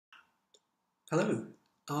Hello.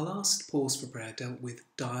 Our last pause for prayer dealt with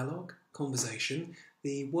dialogue, conversation,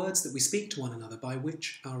 the words that we speak to one another by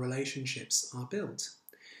which our relationships are built.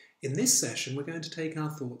 In this session, we're going to take our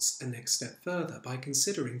thoughts a next step further by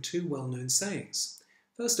considering two well-known sayings.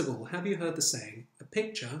 First of all, have you heard the saying, "A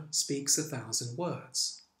picture speaks 1,000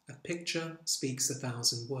 words"? A picture speaks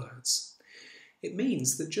 1,000 words. It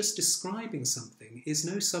means that just describing something is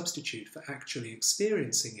no substitute for actually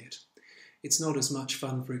experiencing it. It's not as much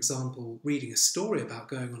fun, for example, reading a story about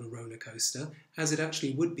going on a roller coaster as it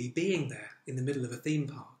actually would be being there in the middle of a theme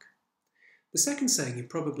park. The second saying you've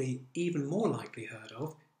probably even more likely heard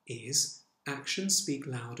of is, "Actions speak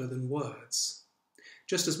louder than words."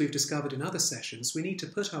 Just as we've discovered in other sessions, we need to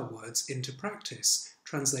put our words into practice,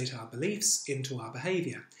 translate our beliefs into our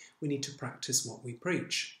behaviour. We need to practice what we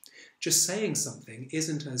preach. Just saying something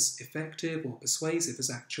isn't as effective or persuasive as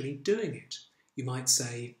actually doing it. You might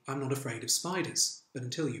say, "I'm not afraid of spiders," but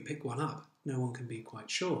until you pick one up, no one can be quite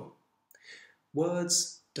sure.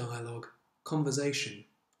 Words, dialogue, conversation.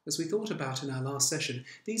 As we thought about in our last session,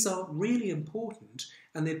 these are really important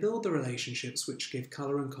and they build the relationships which give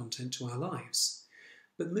colour and content to our lives.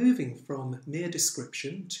 But moving from mere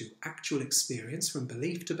description to actual experience, from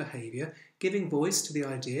belief to behaviour, giving voice to the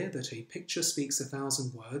idea that a picture speaks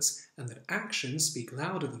 1,000 words and that actions speak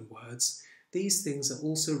louder than words, these things are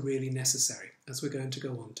also really necessary, as we're going to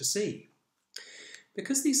go on to see.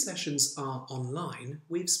 Because these sessions are online,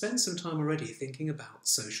 we've spent some time already thinking about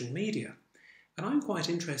social media. And I'm quite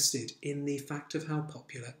interested in the fact of how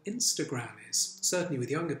popular Instagram is, certainly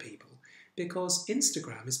with younger people, because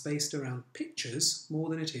Instagram is based around pictures more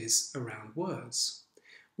than it is around words.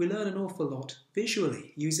 We learn an awful lot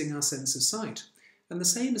visually, using our sense of sight, and the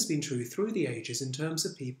same has been true through the ages in terms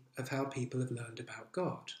of how people have learned about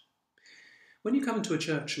God. When you come to a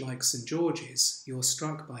church like St. George's, you're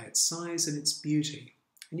struck by its size and its beauty,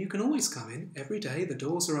 and you can always come in every day. The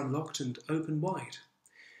doors are unlocked and open wide.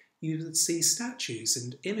 You see statues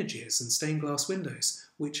and images and stained glass windows,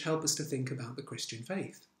 which help us to think about the Christian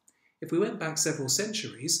faith. If we went back several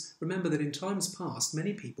centuries, remember that in times past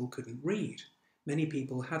many people couldn't read. Many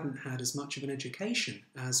people hadn't had as much of an education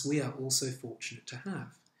as we are also fortunate to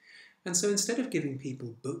have. And so instead of giving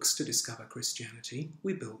people books to discover Christianity,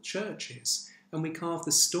 we built churches, and we carved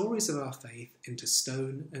the stories of our faith into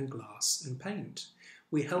stone and glass and paint.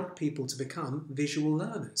 We help people to become visual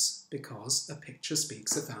learners, because a picture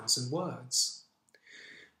speaks 1,000 words.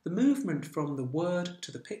 The movement from the word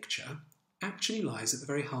to the picture actually lies at the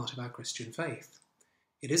very heart of our Christian faith.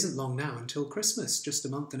 It isn't long now until Christmas, just a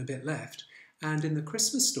month and a bit left, and in the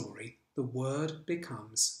Christmas story, the Word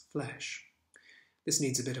becomes flesh. This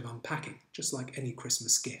needs a bit of unpacking, just like any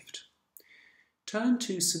Christmas gift. Turn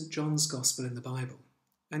to St. John's Gospel in the Bible,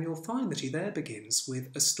 and you'll find that he there begins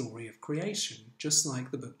with a story of creation, just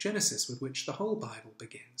like the book Genesis, with which the whole Bible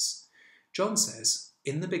begins. John says,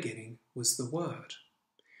 "In the beginning was the Word."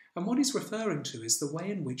 And what he's referring to is the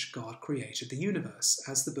way in which God created the universe,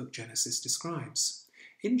 as the book Genesis describes.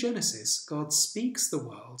 In Genesis, God speaks the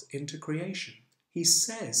world into creation. He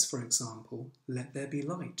says, for example, "Let there be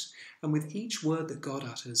light." And with each word that God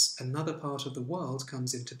utters, another part of the world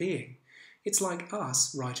comes into being. It's like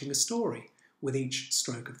us writing a story. With each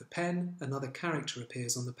stroke of the pen, another character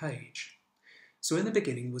appears on the page. So in the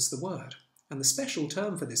beginning was the Word. And the special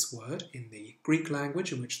term for this word, in the Greek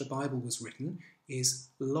language in which the Bible was written, is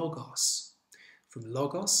logos. From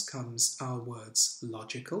logos comes our words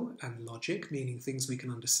logical and logic, meaning things we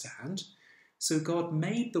can understand. So God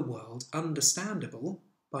made the world understandable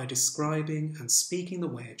by describing and speaking the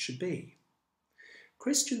way it should be.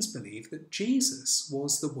 Christians believe that Jesus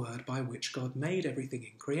was the word by which God made everything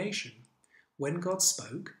in creation. When God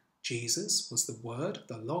spoke, Jesus was the word,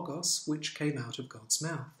 the logos, which came out of God's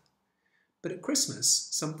mouth. But at Christmas,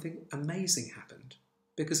 something amazing happened,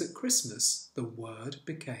 because at Christmas, the Word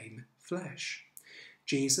became flesh.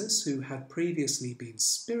 Jesus, who had previously been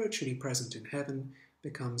spiritually present in heaven,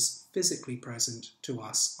 becomes physically present to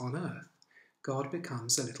us on earth. God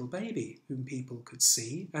becomes a little baby whom people could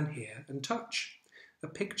see and hear and touch. A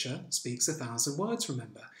picture speaks 1,000 words,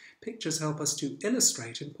 remember. Pictures help us to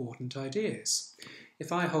illustrate important ideas.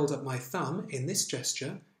 If I hold up my thumb in this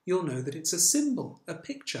gesture, you'll know that it's a symbol, a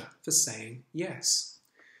picture for saying yes.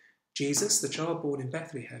 Jesus, the child born in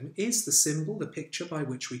Bethlehem, is the symbol, the picture by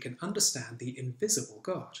which we can understand the invisible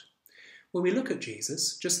God. When we look at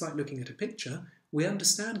Jesus, just like looking at a picture, we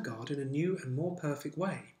understand God in a new and more perfect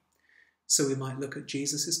way. So we might look at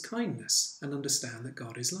Jesus' kindness and understand that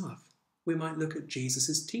God is love. We might look at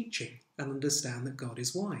Jesus' teaching and understand that God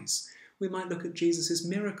is wise. We might look at Jesus'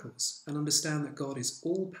 miracles and understand that God is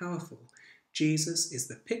all-powerful. Jesus is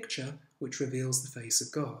the picture which reveals the face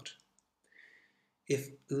of God. If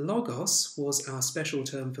logos was our special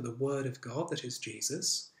term for the Word of God, that is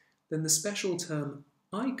Jesus, then the special term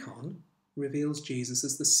icon reveals Jesus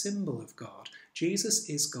as the symbol of God. Jesus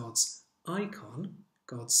is God's icon,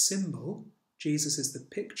 God's symbol. Jesus is the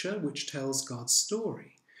picture which tells God's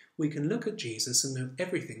story. We can look at Jesus and know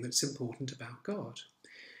everything that's important about God.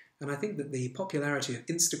 And I think that the popularity of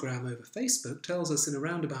Instagram over Facebook tells us in a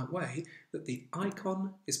roundabout way that the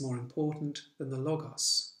icon is more important than the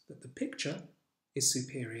logos, that the picture is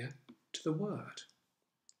superior to the word.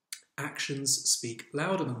 Actions speak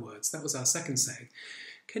louder than words. That was our second saying.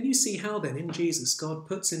 Can you see how then in Jesus God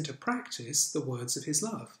puts into practice the words of his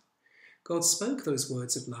love? God spoke those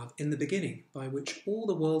words of love in the beginning, by which all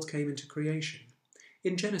the world came into creation.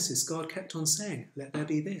 In Genesis, God kept on saying, let there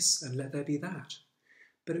be this and let there be that.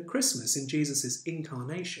 But at Christmas, in Jesus'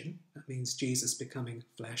 incarnation, that means Jesus becoming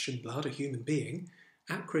flesh and blood, a human being,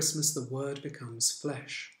 at Christmas the word becomes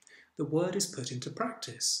flesh. The word is put into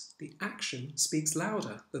practice. The action speaks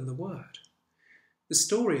louder than the word. The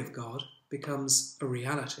story of God becomes a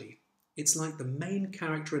reality. It's like the main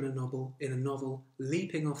character in a novel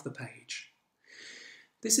leaping off the page.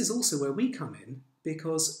 This is also where we come in,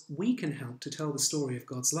 because we can help to tell the story of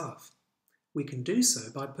God's love. We can do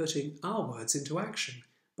so by putting our words into action,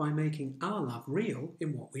 by making our love real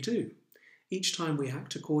in what we do. Each time we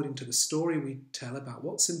act according to the story we tell about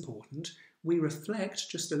what's important, we reflect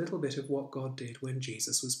just a little bit of what God did when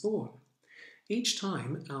Jesus was born. Each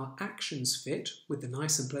time our actions fit with the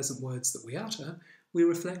nice and pleasant words that we utter, we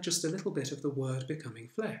reflect just a little bit of the word becoming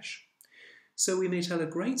flesh. So we may tell a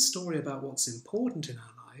great story about what's important in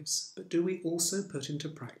our lives, but do we also put into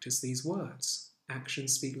practice these words?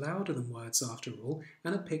 Actions speak louder than words after all,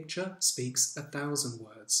 and a picture speaks 1,000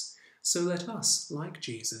 words. So let us, like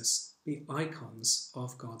Jesus, be icons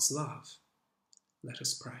of God's love. Let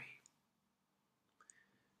us pray.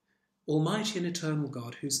 Almighty and eternal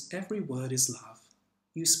God, whose every word is love,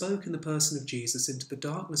 you spoke in the person of Jesus into the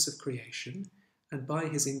darkness of creation, and by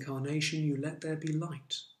his incarnation you let there be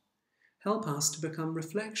light. Help us to become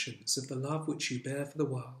reflections of the love which you bear for the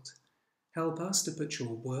world. Help us to put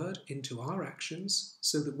your word into our actions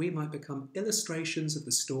so that we might become illustrations of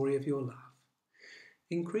the story of your love.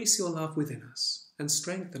 Increase your love within us and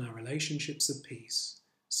strengthen our relationships of peace,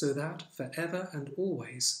 so that forever and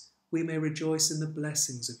always we may rejoice in the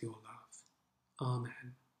blessings of your love.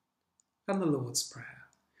 Amen. And the Lord's Prayer.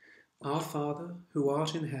 Our Father, who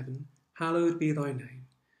art in heaven, hallowed be thy name.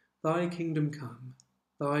 Thy kingdom come,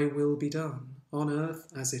 thy will be done, on earth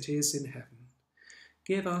as it is in heaven.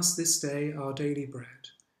 Give us this day our daily bread,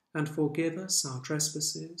 and forgive us our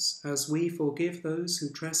trespasses, as we forgive those who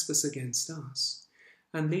trespass against us.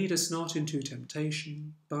 And lead us not into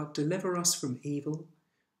temptation, but deliver us from evil.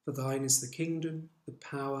 For thine is the kingdom, the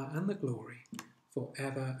power, and the glory, for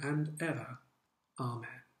ever and ever. Amen.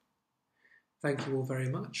 Thank you all very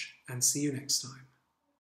much, and see you next time.